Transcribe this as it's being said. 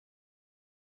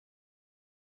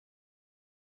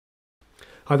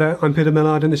Hi there, I'm Peter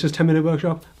Millard and this is 10 Minute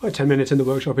Workshop. Well, 10 minutes in the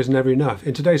workshop is never enough.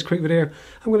 In today's quick video,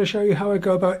 I'm going to show you how I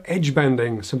go about edge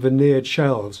banding some veneered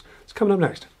shelves. It's coming up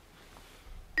next.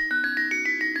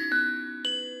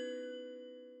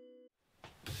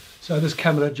 So this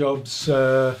cabinet job's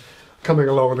coming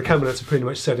along, and the cabinets are pretty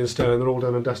much set in stone. They're all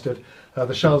done and dusted.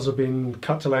 The shelves have been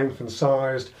cut to length and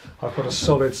sized. I've got a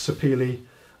solid sapele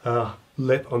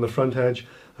lip on the front edge.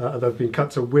 They've been cut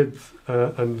to width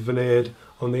and veneered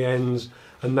on the ends,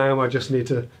 and now I just need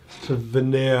to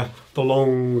veneer the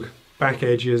long back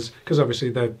edges, because obviously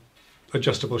they're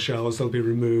adjustable shelves. They'll be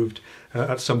removed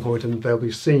at some point and they'll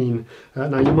be seen.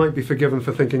 Now you might be forgiven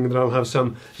for thinking that I'll have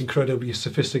some incredibly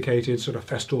sophisticated sort of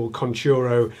Festool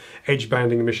Conchuro edge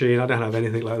banding machine. I don't have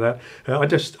anything like that.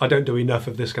 I don't do enough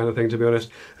of this kind of thing, to be honest.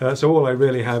 So all I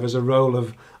really have is a roll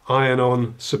of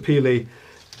iron-on sapele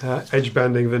edge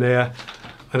banding veneer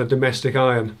and a domestic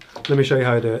iron. Let me show you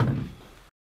how I do it.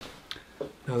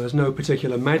 Now there's no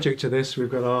particular magic to this. We've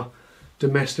got our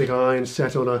domestic iron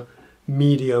set on a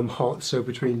medium hot, so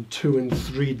between 2 and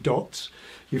 3 dots.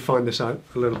 You find this out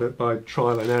a little bit by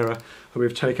trial and error. And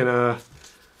we've taken a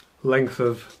length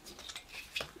of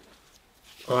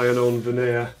iron-on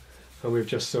veneer and we've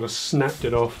just sort of snapped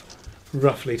it off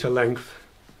roughly to length.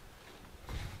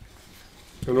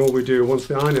 And all we do, once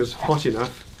the iron is hot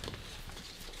enough,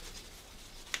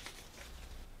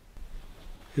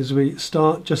 is we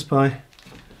start just by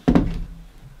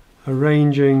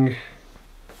arranging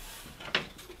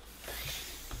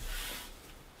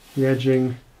the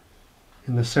edging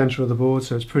in the centre of the board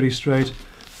so it's pretty straight.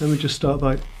 Then we just start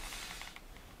by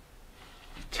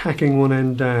tacking one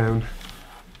end down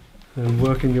and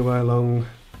working your way along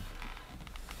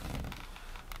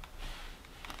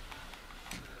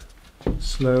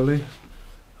slowly,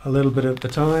 a little bit at a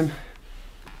time.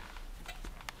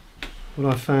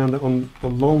 What I found that on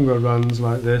longer runs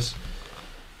like this,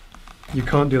 you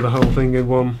can't do the whole thing in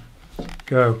one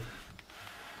go.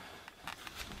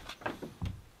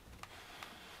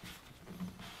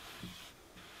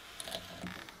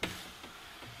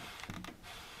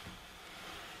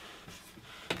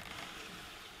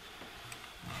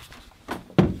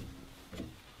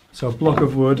 So a block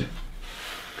of wood,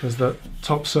 because the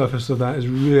top surface of that is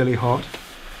really hot.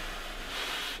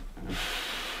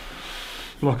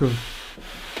 Block of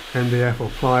MDF or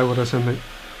plywood or something,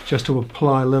 just to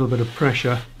apply a little bit of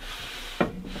pressure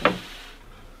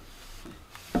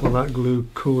while that glue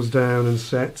cools down and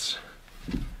sets,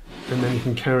 and then you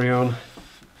can carry on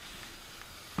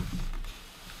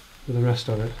with the rest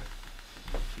of it.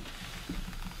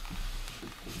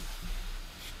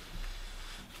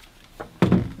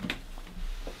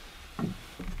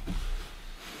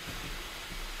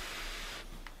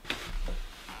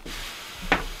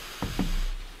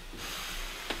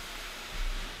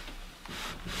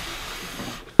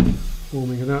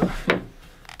 Warming it up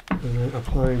and then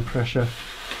applying pressure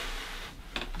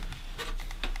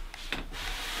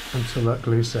until that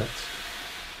glue sets.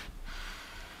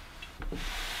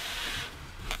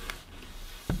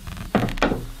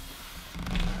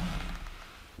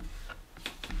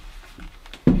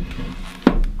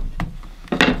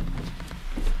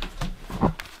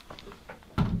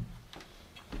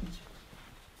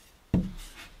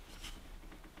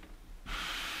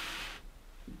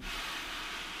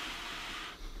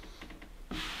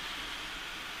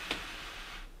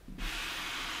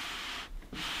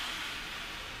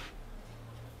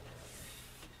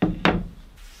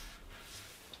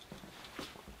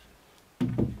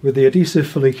 With the adhesive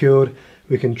fully cured,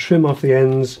 we can trim off the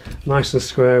ends nice and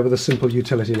square with a simple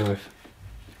utility knife.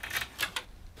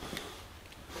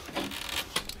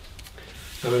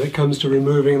 And when it comes to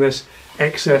removing this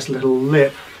excess little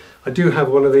lip, I do have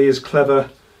one of these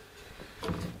clever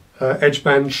edge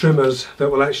band trimmers that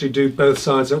will actually do both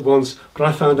sides at once, but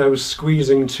I found I was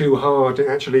squeezing too hard. It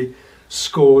actually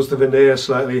scores the veneer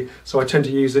slightly, so I tend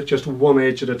to use it just one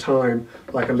edge at a time,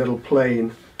 like a little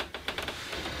plane.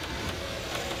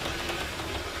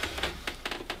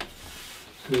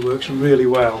 It works really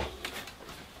well.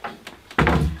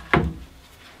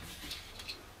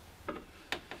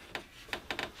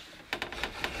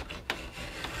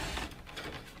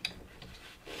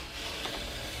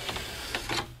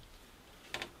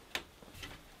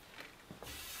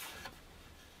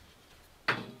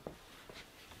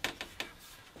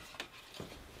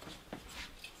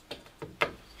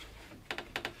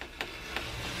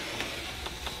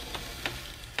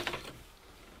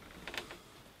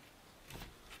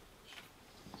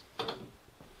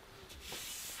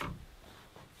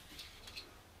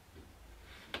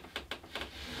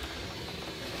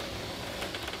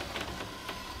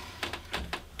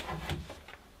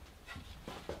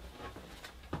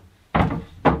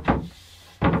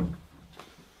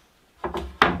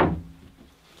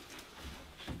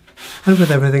 and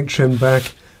with everything trimmed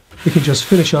back, we can just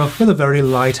finish off with a very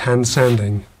light hand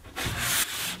sanding.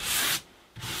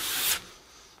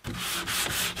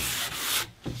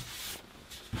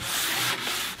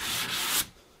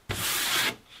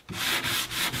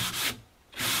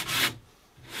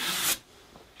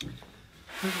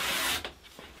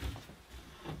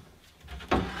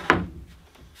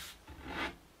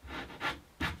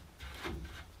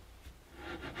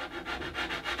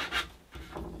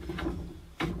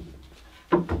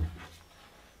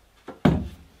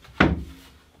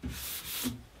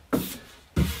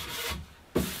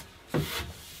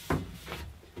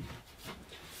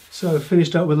 So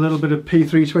finished up with a little bit of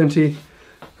P320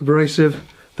 abrasive.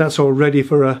 That's all ready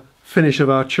for a finish of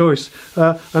our choice.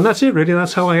 And that's it really.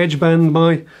 That's how I edge band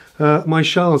my my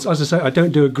shards. As I say, I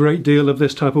don't do a great deal of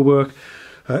this type of work.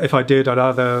 If I did, I'd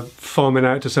either farm it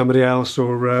out to somebody else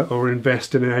or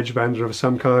invest in an edge bander of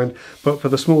some kind. But for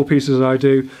the small pieces I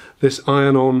do, this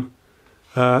iron-on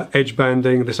edge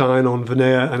banding, this iron-on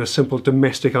veneer and a simple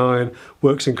domestic iron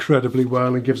works incredibly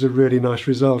well and gives a really nice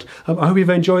result. I hope you've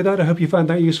enjoyed that. I hope you found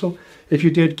that useful. If you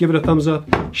did, give it a thumbs up,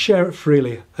 share it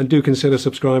freely, and do consider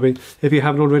subscribing if you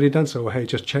haven't already done so. Well, hey,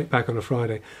 just check back on a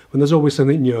Friday when there's always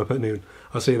something new up at noon.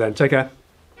 I'll see you then. Take care.